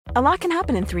A lot can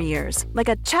happen in 3 years, like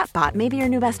a chatbot may be your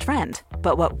new best friend.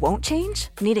 But what won't change?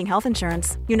 Needing health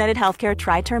insurance. United Healthcare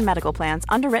Tri-Term Medical Plans,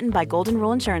 underwritten by Golden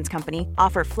Rule Insurance Company,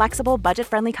 offer flexible,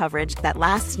 budget-friendly coverage that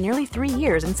lasts nearly 3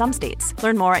 years in some states.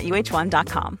 Learn more at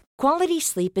uh1.com. Quality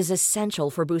sleep is essential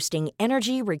for boosting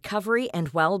energy, recovery, and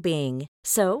well-being.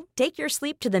 So, take your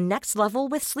sleep to the next level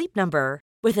with Sleep Number.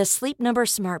 With a Sleep Number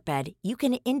smart bed, you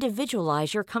can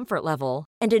individualize your comfort level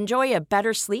and enjoy a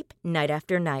better sleep night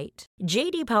after night.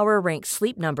 JD Power ranks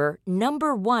Sleep Number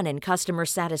number 1 in customer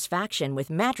satisfaction with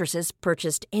mattresses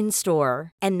purchased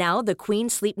in-store. And now the Queen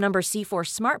Sleep Number C4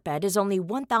 smart bed is only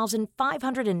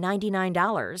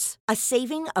 $1,599, a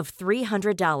saving of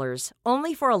 $300,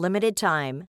 only for a limited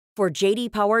time. For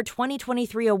JD Power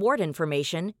 2023 award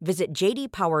information, visit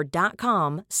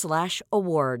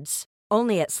jdpower.com/awards.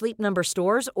 Only at Sleep Number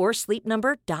stores or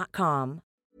sleepnumber.com.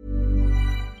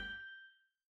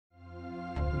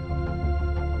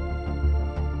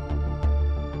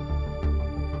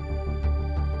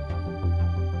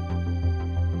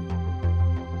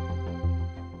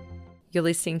 You're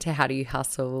listening to How Do You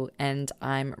Hustle, and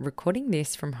I'm recording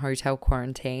this from hotel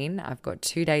quarantine. I've got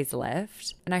 2 days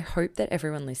left, and I hope that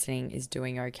everyone listening is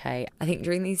doing okay. I think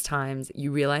during these times,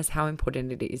 you realize how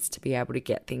important it is to be able to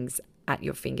get things at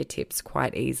your fingertips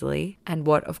quite easily. And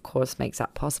what, of course, makes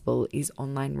that possible is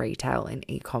online retail and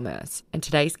e-commerce. And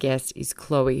today's guest is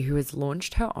Chloe, who has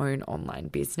launched her own online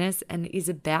business and is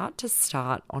about to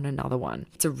start on another one.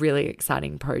 It's a really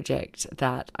exciting project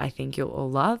that I think you'll all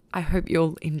love. I hope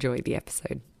you'll enjoy the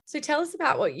episode. So tell us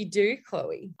about what you do,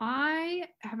 Chloe. I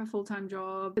have a full-time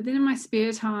job, but then in my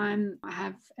spare time, I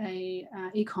have a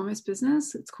e-commerce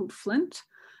business. It's called Flint,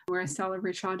 where I sell a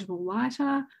rechargeable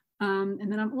lighter.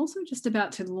 And then I'm also just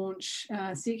about to launch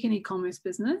a second e-commerce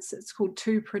business. It's called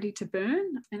Too Pretty to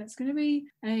Burn, and it's going to be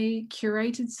a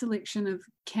curated selection of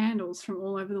candles from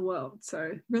all over the world.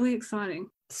 So really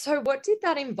exciting. So what did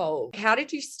that involve? How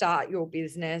did you start your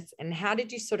business, and how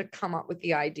did you sort of come up with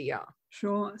the idea?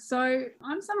 Sure. So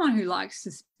I'm someone who likes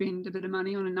to spend a bit of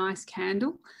money on a nice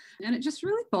candle, and it just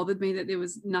really bothered me that there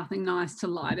was nothing nice to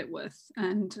light it with.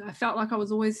 And I felt like I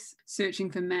was always searching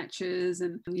for matches,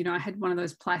 and, I had one of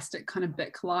those plastic kind of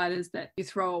Bic lighters that you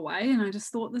throw away. And I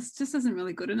just thought, this just isn't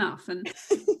really good enough. And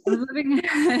I was living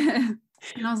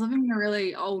in a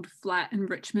really old flat in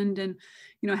Richmond, and,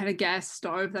 I had a gas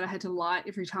stove that I had to light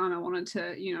every time I wanted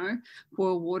to,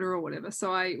 boil water or whatever.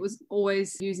 So I was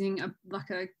always using a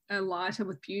lighter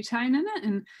with butane in it.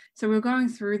 And so we were going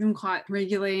through them quite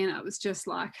regularly, and it was just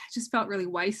felt really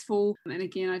wasteful. And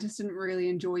again, I just didn't really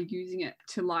enjoy using it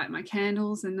to light my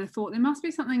candles. And I thought there must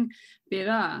be something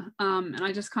better. And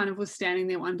I just kind of was standing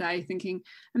there one day thinking,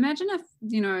 imagine if,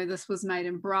 this was made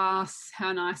in brass,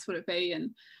 how nice would it be?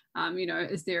 And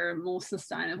is there a more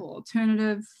sustainable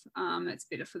alternative that's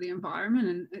better for the environment?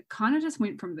 And it kind of just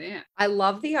went from there. I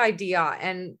love the idea,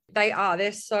 and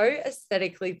they're so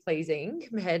aesthetically pleasing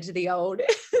compared to the old.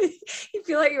 You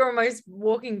feel like you're almost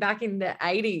walking back in the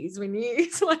 80s when you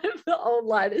use one of the old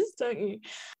lighters, don't you?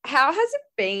 How has it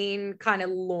been kind of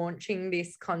launching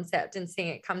this concept and seeing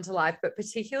it come to life? But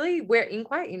particularly, we're in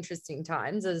quite interesting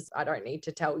times, as I don't need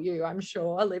to tell you, I'm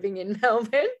sure, living in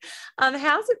Melbourne.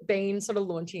 How's it been sort of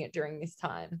launching it during this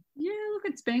time? Yeah, look,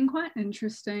 it's been quite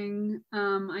interesting.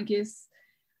 I guess,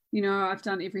 I've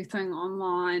done everything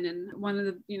online, and one of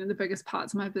the biggest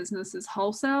parts of my business is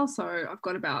wholesale. So I've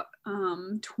got about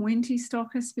 20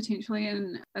 stockists potentially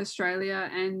in Australia,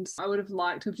 and I would have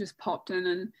liked to have just popped in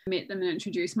and met them and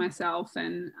introduced myself.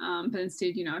 And but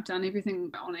instead, I've done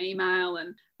everything on email,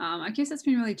 and I guess it's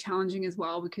been really challenging as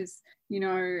well because,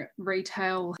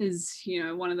 retail is,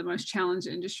 one of the most challenged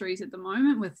industries at the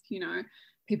moment with,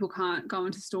 people can't go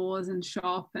into stores and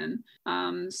shop. And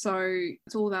so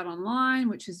it's all about online,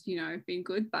 which has, been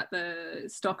good. But the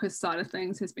stockist side of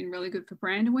things has been really good for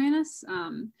brand awareness.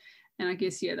 And I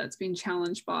guess, that's been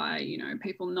challenged by,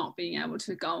 people not being able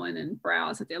to go in and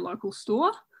browse at their local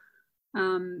store.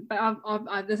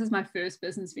 But this is my first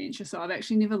business venture. So I've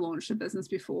actually never launched a business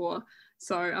before.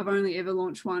 So I've only ever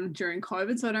launched one during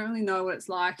COVID. So I don't really know what it's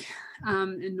like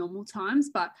in normal times.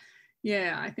 But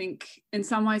yeah, I think in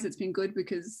some ways it's been good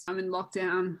because I'm in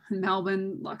lockdown in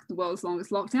Melbourne, like the world's longest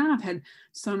lockdown. I've had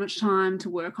so much time to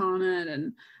work on it,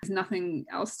 and there's nothing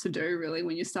else to do really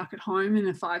when you're stuck at home in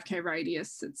a 5K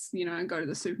radius. It's, go to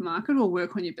the supermarket or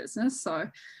work on your business. So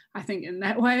I think in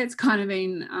that way it's kind of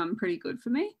been pretty good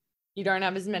for me. You don't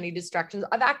have as many distractions.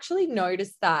 I've actually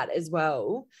noticed that as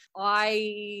well.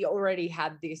 I already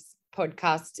had this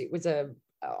podcast. It was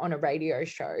on a radio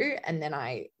show, and then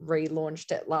I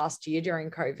relaunched it last year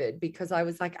during COVID because I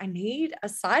was like, I need a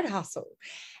side hustle.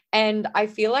 And I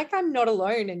feel like I'm not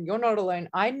alone, and you're not alone.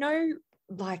 I know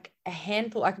like a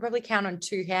handful. I could probably count on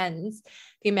two hands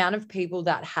the amount of people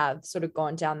that have sort of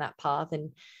gone down that path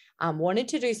and wanted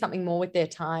to do something more with their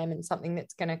time and something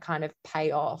that's going to kind of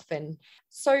pay off. And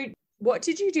so what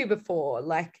did you do before?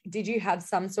 Like, did you have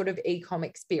some sort of e-com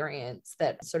experience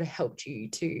that sort of helped you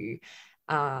to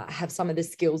have some of the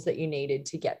skills that you needed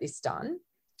to get this done?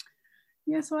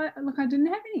 Yeah, so I didn't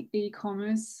have any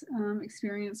e-commerce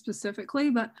experience specifically,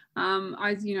 but on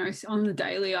the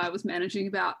daily, I was managing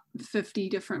about 50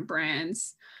 different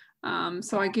brands.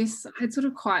 So I guess I had sort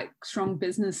of quite strong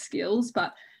business skills,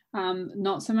 but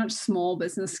not so much small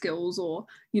business skills or,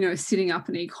 setting up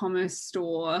an e-commerce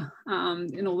store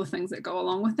and all the things that go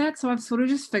along with that. So I've sort of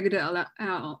just figured it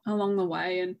out along the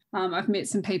way. And I've met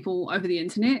some people over the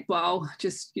internet,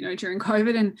 just, during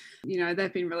COVID, and,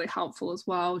 they've been really helpful as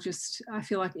well. Just, I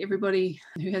feel like everybody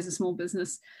who has a small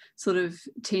business sort of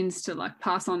tends to like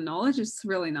pass on knowledge. It's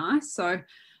really nice. So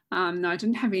no, I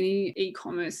didn't have any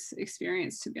e-commerce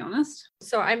experience, to be honest.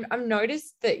 So I've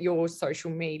noticed that your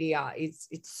social media it's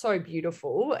so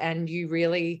beautiful, and you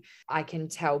really, I can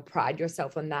tell, pride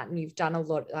yourself on that. And you've done a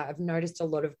lot. I've noticed a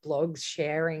lot of blogs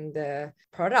sharing the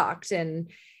product. And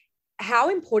how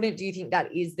important do you think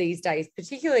that is these days,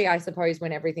 particularly, I suppose,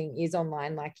 when everything is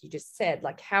online, like you just said?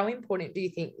 Like, how important do you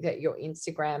think that your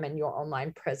Instagram and your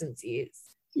online presence is?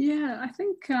 Yeah, I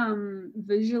think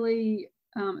visually,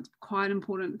 it's quite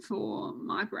important for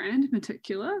my brand in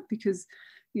particular, because,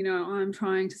 I'm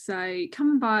trying to say,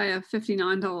 come and buy a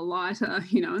 $59 lighter,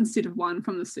 instead of one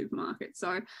from the supermarket.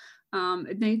 So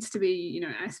it needs to be,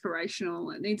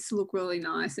 aspirational. It needs to look really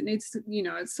nice. It needs to,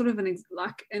 it's sort of an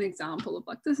example of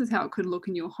like, this is how it could look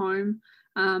in your home.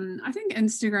 I think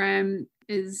Instagram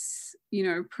is,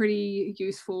 a pretty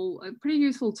useful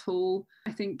tool.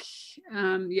 I think,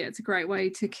 it's a great way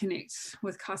to connect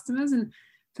with customers. And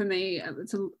for me,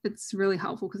 it's really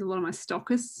helpful because a lot of my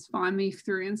stockists find me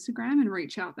through Instagram and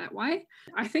reach out that way.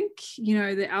 I think,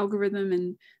 the algorithm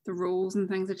and the rules and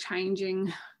things are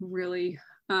changing really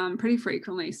pretty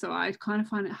frequently. So I kind of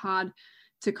find it hard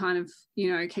to kind of,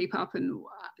 keep up and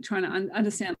trying to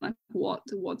understand like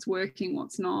what's working,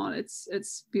 what's not.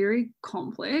 It's very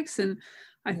complex. And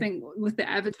I think with the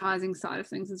advertising side of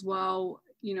things as well,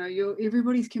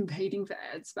 everybody's competing for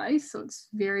ad space. So it's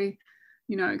very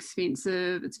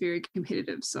expensive, it's very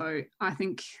competitive. So I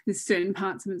think there's certain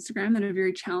parts of Instagram that are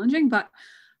very challenging, but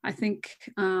I think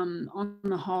on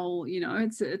the whole,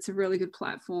 it's a really good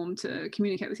platform to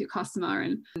communicate with your customer.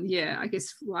 And I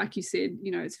guess like you said,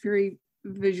 it's very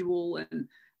visual, and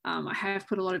I have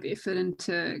put a lot of effort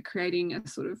into creating a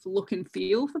sort of look and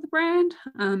feel for the brand,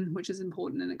 which is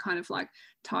important. And it kind of like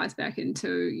ties back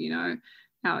into,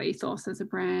 our ethos as a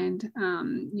brand,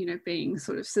 being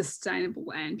sort of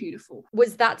sustainable and beautiful.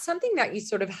 Was that something that you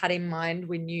sort of had in mind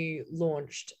when you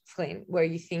launched Flint? Were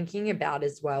you thinking about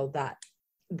as well that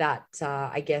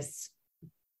I guess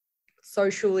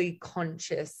socially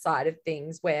conscious side of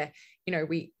things where,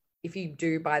 if you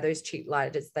do buy those cheap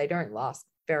lighters, they don't last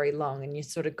very long, and you're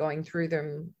sort of going through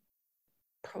them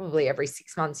probably every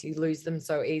 6 months, you lose them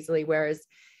so easily. Whereas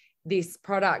this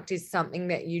product is something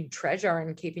that you treasure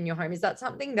and keep in your home. Is that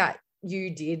something that you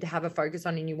did have a focus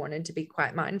on and you wanted to be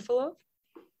quite mindful of?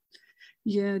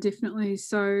 Yeah, definitely.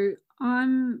 So I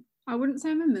wouldn't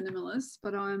say I'm a minimalist,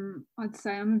 but I'd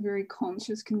say I'm a very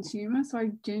conscious consumer. So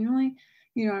I generally,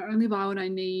 only buy what I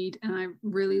need, and I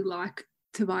really like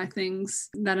to buy things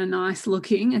that are nice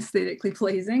looking, aesthetically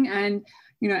pleasing. And,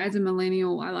 as a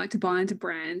millennial, I like to buy into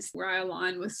brands where I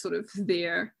align with sort of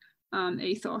their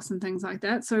ethos and things like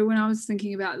that. So when I was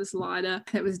thinking about this lighter,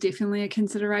 that was definitely a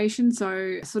consideration.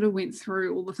 So I sort of went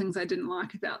through all the things I didn't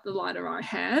like about the lighter I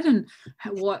had, and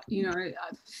what,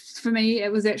 for me,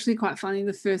 it was actually quite funny.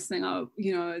 The first thing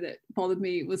that bothered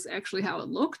me was actually how it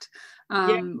looked,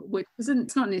 which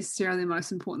it's not necessarily the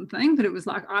most important thing, but it was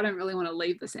like, I don't really want to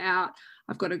leave this out.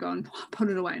 I've got to go and put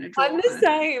it away in a drawer. I'm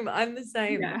the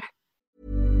same. Yeah.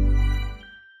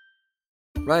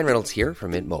 Ryan Reynolds here from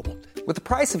Mint Mobile. With the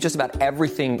price of just about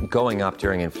everything going up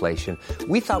during inflation,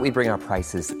 we thought we'd bring our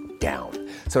prices down.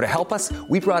 So to help us,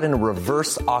 we brought in a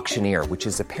reverse auctioneer, which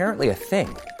is apparently a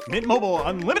thing. Mint Mobile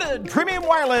Unlimited Premium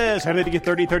Wireless. How to get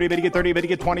 30, 30, bit to get 30, bit to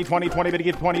get 20, 20, 20, bit to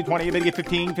get 20, 20, bit to get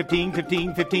 15, 15,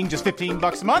 15, 15, just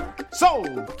 $15 a month?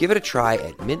 Sold! Give it a try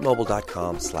at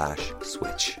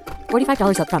mintmobile.com/switch.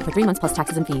 $45 up front for 3 months plus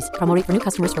taxes and fees. Promo rate for new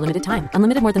customers for limited time.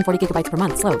 Unlimited more than 40 gigabytes per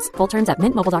month. Slows full terms at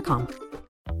mintmobile.com.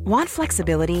 Want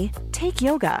flexibility? Take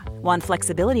yoga. Want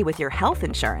flexibility with your health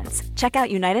insurance? Check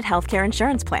out United Healthcare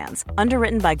Insurance Plans.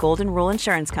 Underwritten by Golden Rule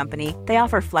Insurance Company, they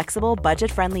offer flexible,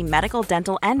 budget-friendly medical,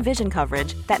 dental, and vision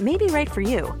coverage that may be right for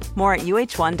you. More at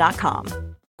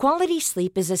uh1.com. Quality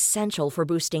sleep is essential for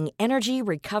boosting energy,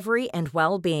 recovery, and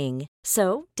well-being.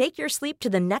 So, take your sleep to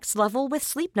the next level with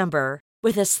Sleep Number.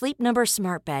 With a Sleep Number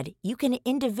smart bed, you can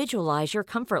individualize your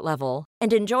comfort level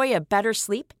and enjoy a better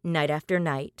sleep night after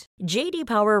night. JD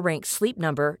Power ranks Sleep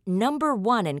Number number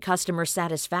 1 in customer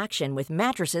satisfaction with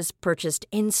mattresses purchased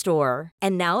in-store.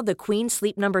 And now the Queen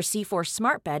Sleep Number C4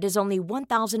 smart bed is only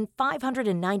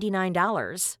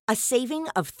 $1,599, a saving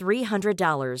of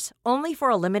 $300, only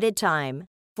for a limited time.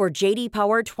 For JD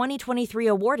Power 2023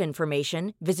 award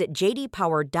information, visit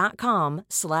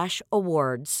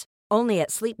jdpower.com/awards. Only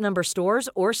at Sleep Number stores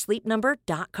or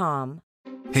sleepnumber.com.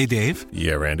 Hey, Dave.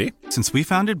 Yeah, Randy. Since we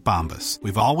founded Bombas,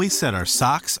 we've always said our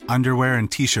socks, underwear,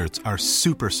 and T-shirts are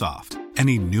super soft.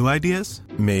 Any new ideas?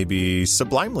 Maybe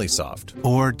sublimely soft.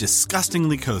 Or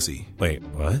disgustingly cozy. Wait,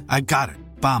 what? I got it.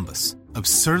 Bombas.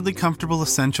 Absurdly comfortable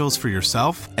essentials for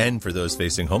yourself and for those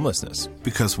facing homelessness.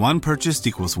 Because one purchased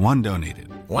equals one donated.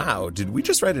 Wow, did we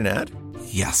just write an ad?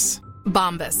 Yes.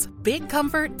 Bombas. Big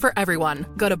comfort for everyone.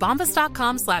 Go to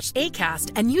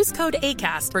bombas.com/ACAST and use code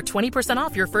ACAST for 20%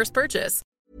 off your first purchase.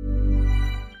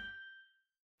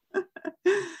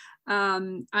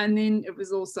 And then it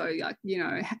was also like,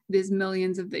 there's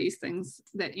millions of these things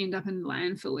that end up in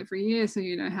landfill every year. So,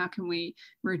 how can we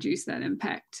reduce that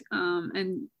impact?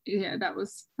 And yeah, that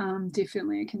was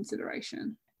definitely a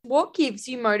consideration. What gives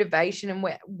you motivation, and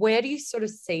where do you sort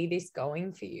of see this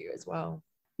going for you as well?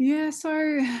 Yeah,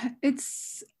 so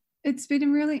it's been a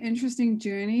really interesting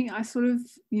journey. I sort of,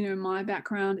 my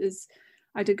background is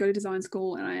I did go to design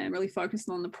school and I am really focused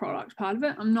on the product part of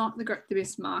it. I'm not the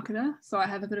best marketer, so I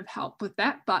have a bit of help with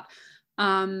that, but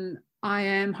I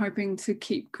am hoping to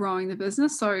keep growing the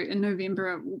business. So in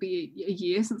November, it will be a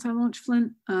year since I launched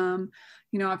Flint. I've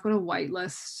got a wait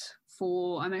list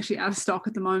I'm actually out of stock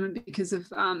at the moment because of,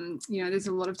 there's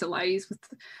a lot of delays with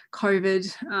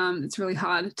COVID. It's really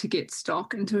hard to get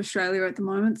stock into Australia at the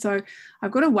moment. So I've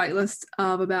got a wait list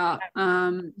of about,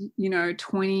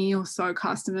 20 or so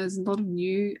customers, and a lot of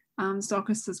new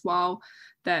stockists as well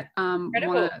that want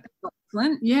to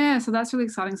Flint. Yeah, so that's really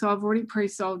exciting. So I've already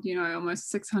pre-sold, almost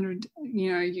 600,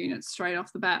 units straight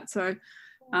off the bat. So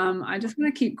I just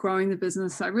want to keep growing the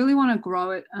business. I really want to grow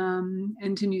it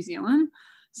into New Zealand.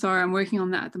 So I'm working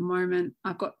on that at the moment.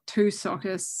 I've got 2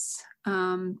 stockists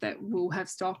that will have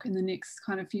stock in the next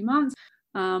kind of few months.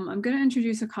 I'm going to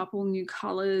introduce a couple new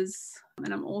colors,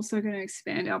 and I'm also going to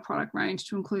expand our product range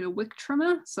to include a wick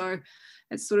trimmer. So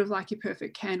it's sort of like your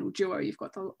perfect candle duo. You've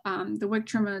got the wick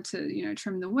trimmer to,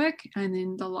 trim the wick, and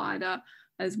then the lighter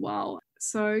as well.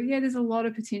 So yeah, there's a lot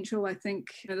of potential. I think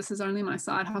this is only my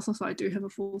side hustle, so I do have a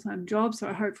full-time job.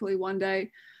 So hopefully one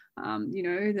day,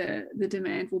 the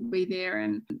demand will be there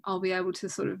and I'll be able to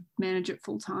sort of manage it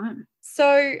full time.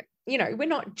 So, we're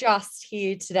not just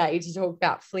here today to talk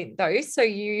about Flint though. So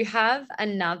you have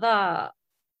another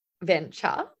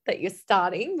venture that you're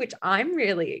starting, which I'm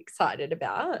really excited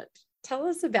about. Tell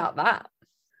us about that.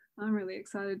 I'm really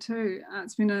excited too.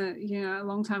 It's been a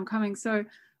long time coming. So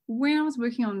when I was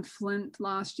working on Flint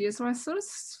last year, so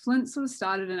Flint sort of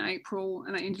started in April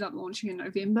and I ended up launching in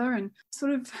November, and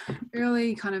sort of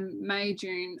early kind of May,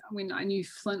 June, when I knew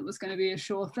Flint was going to be a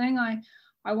sure thing,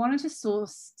 I wanted to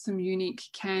source some unique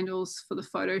candles for the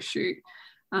photo shoot,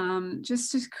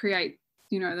 just to create,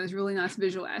 those really nice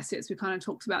visual assets. We kind of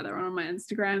talked about that on my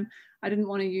Instagram. I didn't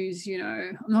want to use,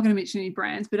 I'm not going to mention any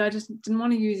brands, but I just didn't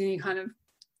want to use any kind of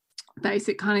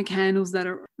basic kind of candles that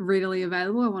are readily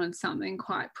available. I wanted something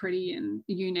quite pretty and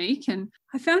unique, and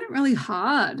I found it really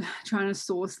hard trying to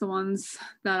source the ones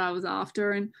that I was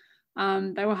after, and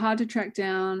they were hard to track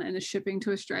down, and the shipping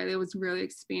to Australia was really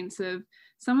expensive.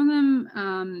 Some of them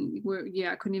I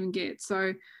couldn't even get.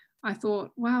 So I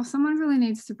thought, wow, someone really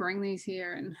needs to bring these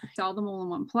here and sell them all in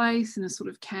one place in a sort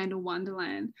of candle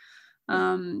wonderland.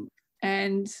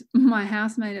 And my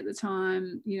housemate at the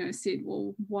time, said,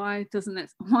 well, why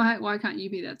can't you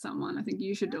be that someone? I think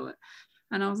you should do it.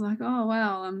 And I was like, oh,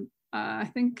 wow, I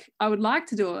think I would like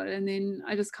to do it. And then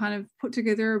I just kind of put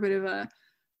together a bit of a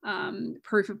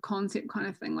proof of concept kind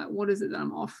of thing, like what is it that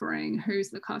I'm offering? Who's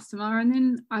the customer? And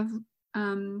then I've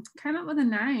came up with a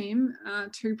name,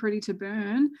 Too Pretty to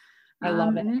Burn. I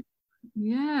love it. And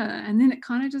then it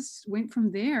kind of just went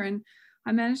from there. And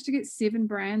I managed to get 7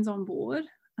 brands on board.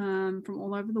 From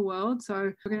all over the world.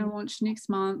 So we're going to launch next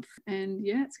month, and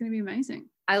yeah, it's going to be amazing.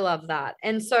 I love that.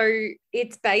 And so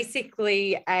it's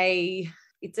basically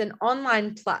it's an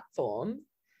online platform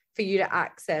for you to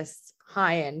access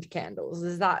high-end candles.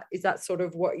 Is that sort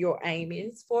of what your aim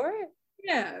is for it?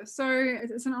 Yeah, so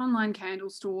it's an online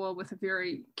candle store with a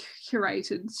very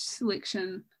curated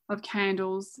selection of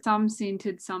candles, some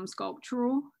scented, some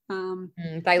sculptural.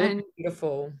 They look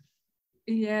beautiful.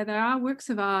 Yeah, they are works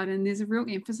of art, and there's a real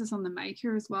emphasis on the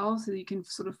maker as well, so you can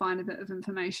sort of find a bit of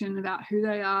information about who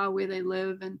they are, where they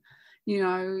live, and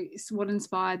what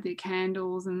inspired their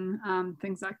candles and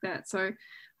things like that. So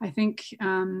I think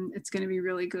it's going to be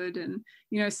really good. And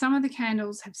some of the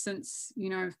candles have since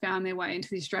found their way into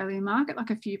the Australian market.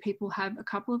 Like a few people have a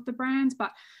couple of the brands,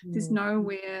 but there's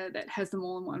nowhere that has them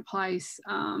all in one place.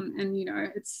 And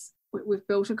we've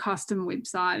built a custom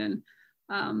website, and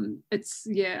I'm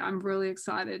really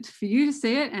excited for you to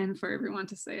see it and for everyone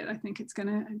to see it. I think it's going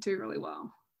to do really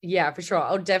well. Yeah, for sure.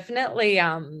 I'll definitely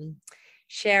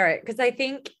share it, because I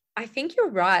think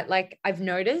you're right. Like, I've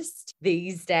noticed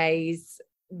these days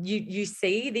you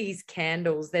see these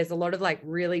candles, there's a lot of like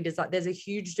really there's a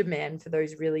huge demand for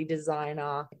those really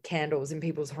designer candles in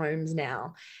people's homes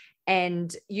now.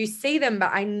 And you see them,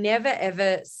 but I never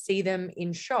ever see them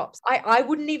in shops. I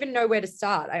wouldn't even know where to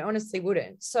start. I honestly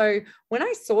wouldn't. So when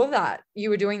I saw that you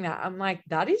were doing that, I'm like,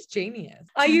 that is genius.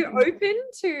 Are you open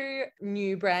to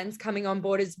new brands coming on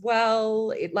board as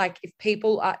well? If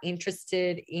people are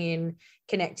interested in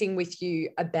connecting with you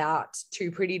about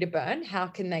Too Pretty to Burn, how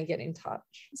can they get in touch?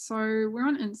 So we're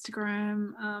on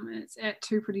Instagram, and it's at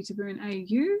Too Pretty to Burn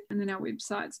AU, and then our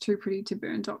website's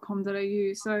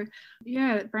tooprettytoburn.com.au. So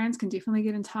yeah, brands can definitely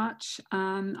get in touch.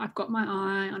 I've got my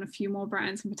eye on a few more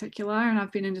brands in particular, and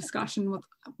I've been in discussion with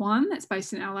one that's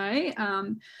based in LA.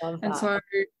 And so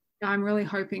I'm really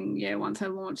hoping, once I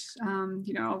launch,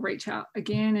 I'll reach out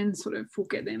again and sort of we'll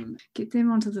get them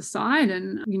onto the site.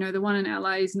 And, the one in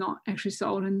LA is not actually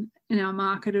sold in our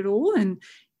market at all, and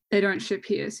they don't ship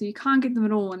here, so you can't get them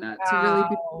at all. And that's a really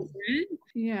beautiful brand.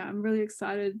 Yeah, I'm really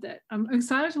excited to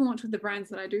launch with the brands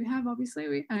that I do have,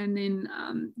 obviously. And then,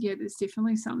 there's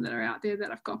definitely some that are out there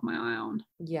that I've got my eye on.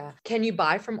 Yeah. Can you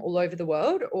buy from all over the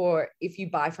world? Or if you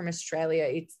buy from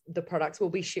Australia, the products will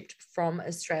be shipped from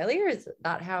Australia? Is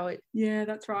that how it? Yeah,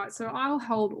 that's right. So I'll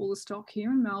hold all the stock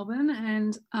here in Melbourne.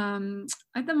 And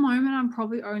at the moment, I'm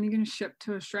probably only going to ship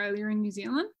to Australia and New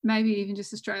Zealand, maybe even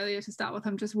just Australia to start with.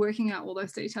 I'm just working out all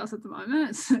those details at the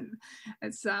moment.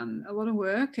 It's a lot of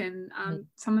work. And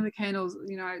some of the candles,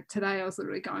 today I was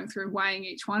literally going through weighing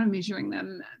each one and measuring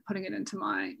them, putting it into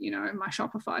my, my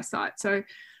Shopify site. So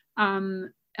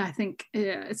I think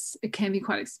it can be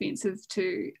quite expensive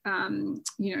to,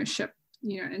 ship,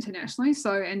 internationally.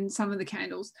 So, and some of the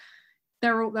candles,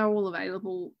 they're all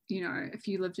available. If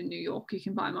you lived in New York, you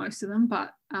can buy most of them,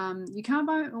 but you can't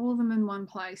buy all of them in one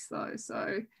place though.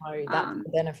 So that's the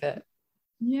benefit.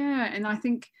 Yeah. And I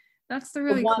think that's the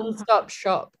really cool one-stop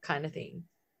shop kind of thing.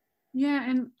 Yeah.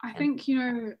 And I think,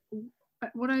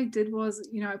 what I did was,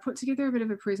 I put together a bit of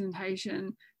a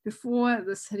presentation before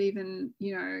this had even,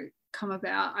 come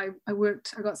about. I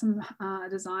got some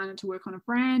designer to work on a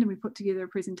brand, and we put together a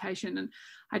presentation, and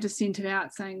I just sent it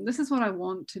out saying, this is what I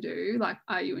want to do. Like,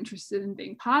 are you interested in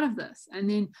being part of this? And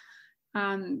then,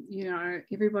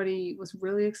 everybody was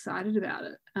really excited about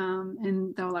it.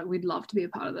 And they were like, we'd love to be a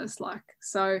part of this.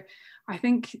 So I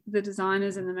think the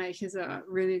designers and the makers are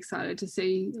really excited to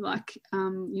see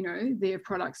their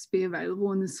products be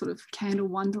available in this sort of candle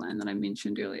wonderland that I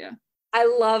mentioned earlier. I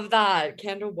love that,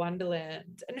 candle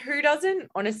wonderland. And who doesn't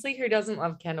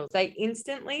love candles? They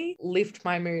instantly lift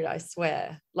my mood, I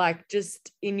swear. Like,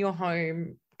 just in your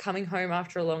home, coming home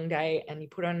after a long day, and you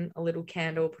put on a little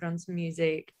candle, put on some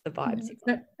music, the vibes.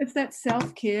 It's that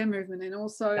self-care movement. And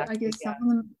also, exactly, I guess some of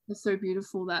them are so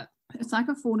beautiful that it's like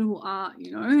affordable art,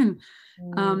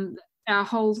 and our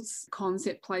whole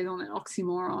concept plays on that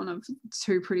oxymoron of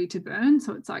too pretty to burn.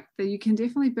 So it's like you can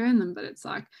definitely burn them, but it's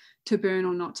like to burn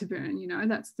or not to burn,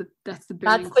 that's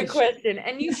the question.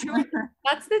 And you should.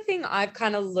 That's the thing I've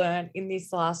kind of learned in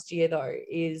this last year though,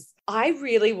 is I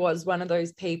really was one of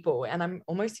those people, and I'm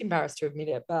almost embarrassed to admit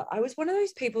it, but I was one of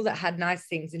those people that had nice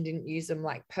things and didn't use them,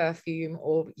 like perfume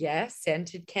or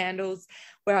scented candles,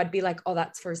 where I'd be like, oh,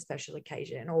 that's for a special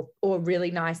occasion, or really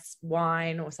nice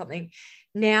wine or something.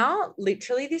 Now,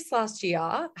 literally this last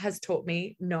year has taught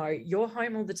me, no, you're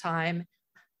home all the time,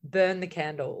 burn the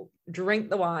candle, drink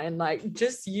the wine, like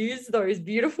just use those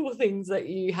beautiful things that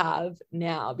you have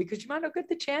now, because you might not get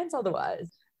the chance otherwise.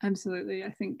 Absolutely.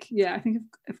 I think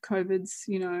if COVID's,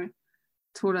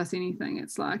 taught us anything,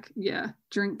 it's like,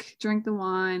 drink the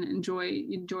wine,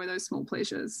 enjoy those small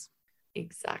pleasures.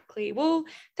 Exactly. Well,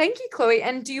 thank you, Chloe.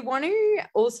 And do you want to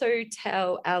also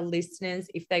tell our listeners,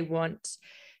 if they want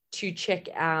to check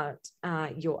out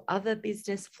your other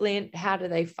business, Flint, how do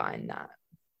they find that?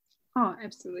 Oh,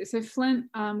 absolutely. So Flint,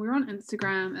 we're on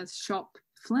Instagram as Shop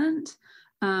Flint,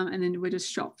 and then we're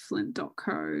just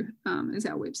shopflint.co is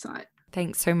our website.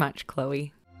 Thanks so much,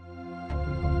 Chloe.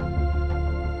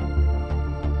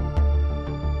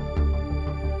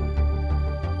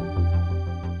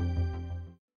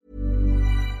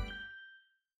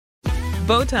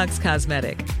 Botox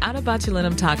Cosmetic, out of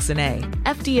botulinum toxin A,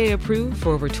 FDA approved for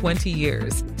over 20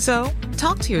 years. So,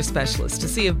 talk to your specialist to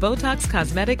see if Botox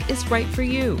Cosmetic is right for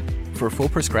you. For full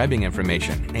prescribing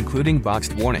information, including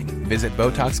boxed warning, visit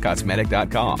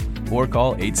BotoxCosmetic.com or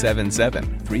call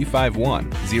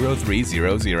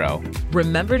 877-351-0300.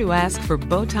 Remember to ask for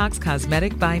Botox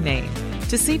Cosmetic by name.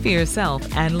 To see for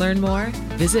yourself and learn more,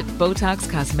 visit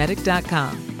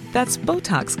BotoxCosmetic.com. That's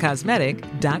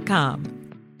BotoxCosmetic.com.